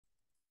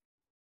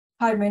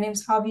Hi, my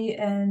name's Javi,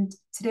 and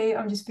today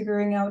I'm just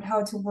figuring out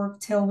how to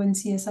work Tailwind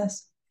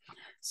CSS.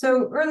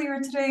 So earlier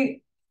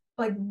today,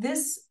 like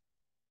this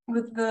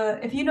with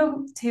if you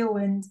know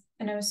Tailwind,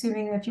 and I'm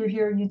assuming if you're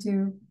here,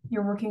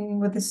 you're working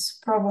with this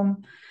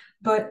problem,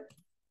 but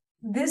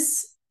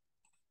this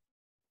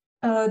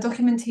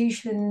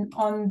documentation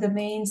on the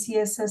main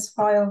CSS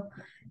file,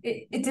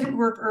 it didn't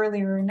work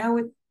earlier. Now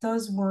it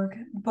does work,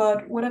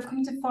 but what I've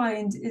come to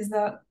find is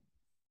that,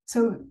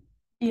 so,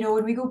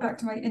 when we go back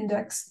to my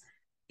index,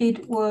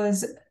 it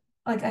was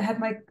like I had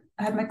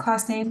my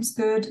class names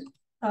good.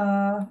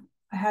 I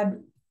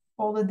had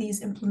all of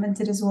these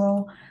implemented as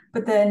well,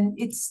 but then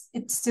it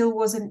still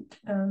wasn't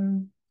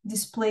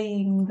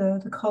displaying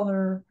the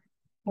color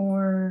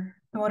or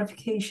the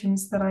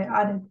modifications that I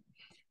added.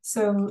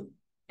 So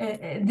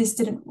this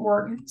didn't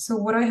work. So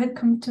what I had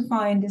come to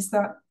find is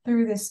that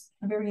through this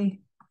very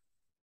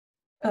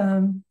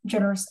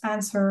generous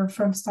answer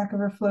from Stack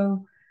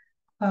Overflow,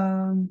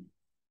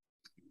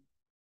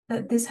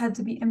 that this had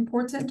to be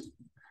imported.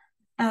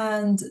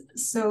 And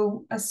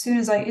so as soon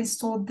as I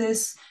installed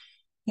this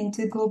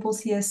into global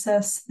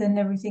CSS, then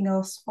everything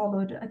else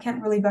followed. I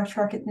can't really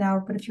backtrack it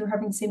now, but if you're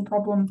having the same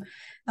problem,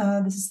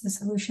 this is the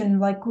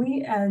solution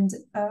likely. And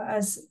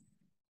as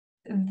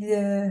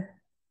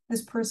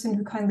this person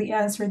who kindly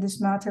answered this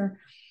matter,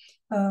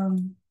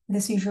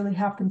 this usually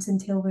happens in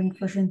Tailwind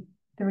version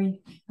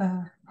 3.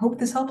 Hope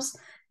this helps,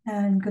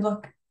 and good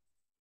luck.